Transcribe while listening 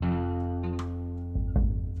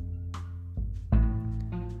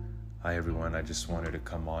Hi everyone, I just wanted to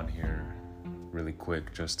come on here really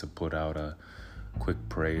quick just to put out a quick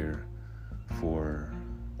prayer for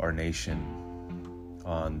our nation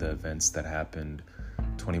on the events that happened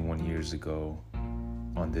 21 years ago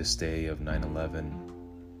on this day of 9/11.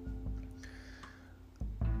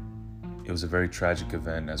 It was a very tragic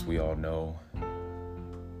event, as we all know,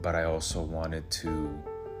 but I also wanted to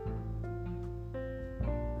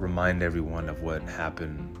remind everyone of what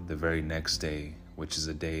happened the very next day, which is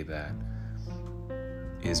a day that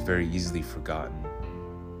is very easily forgotten.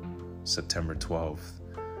 September 12th,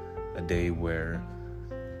 a day where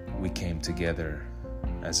we came together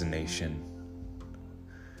as a nation,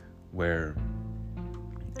 where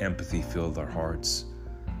empathy filled our hearts,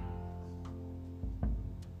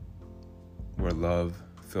 where love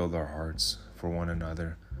filled our hearts for one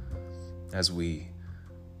another, as we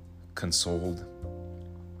consoled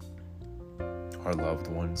our loved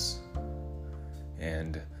ones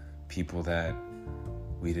and people that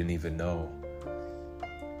we didn't even know.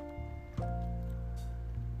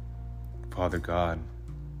 Father God,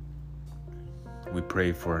 we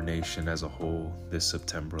pray for our nation as a whole this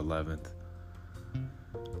September 11th.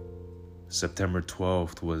 September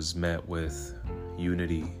 12th was met with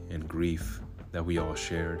unity and grief that we all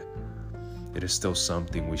shared. It is still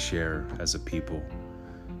something we share as a people.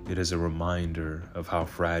 It is a reminder of how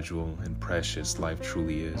fragile and precious life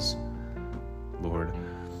truly is. Lord,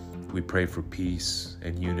 we pray for peace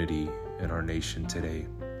and unity in our nation today.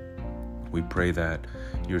 We pray that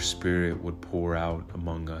your Spirit would pour out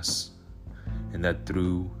among us, and that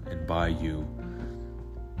through and by you,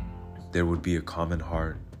 there would be a common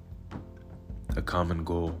heart, a common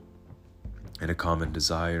goal, and a common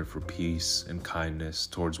desire for peace and kindness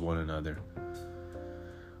towards one another.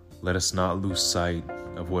 Let us not lose sight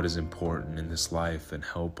of what is important in this life and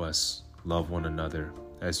help us love one another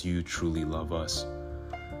as you truly love us.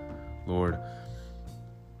 Lord,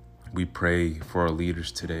 we pray for our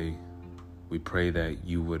leaders today. We pray that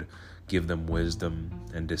you would give them wisdom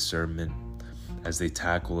and discernment as they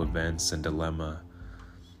tackle events and dilemma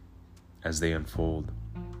as they unfold.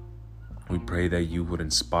 We pray that you would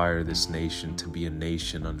inspire this nation to be a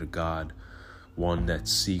nation under God, one that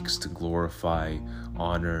seeks to glorify,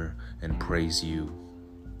 honor, and praise you.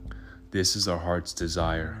 This is our heart's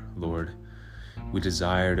desire, Lord. We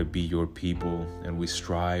desire to be your people, and we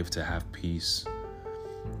strive to have peace.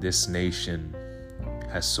 This nation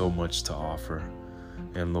has so much to offer,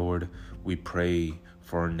 and Lord, we pray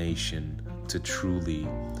for our nation to truly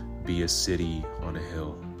be a city on a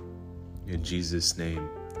hill. In Jesus' name,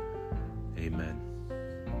 amen.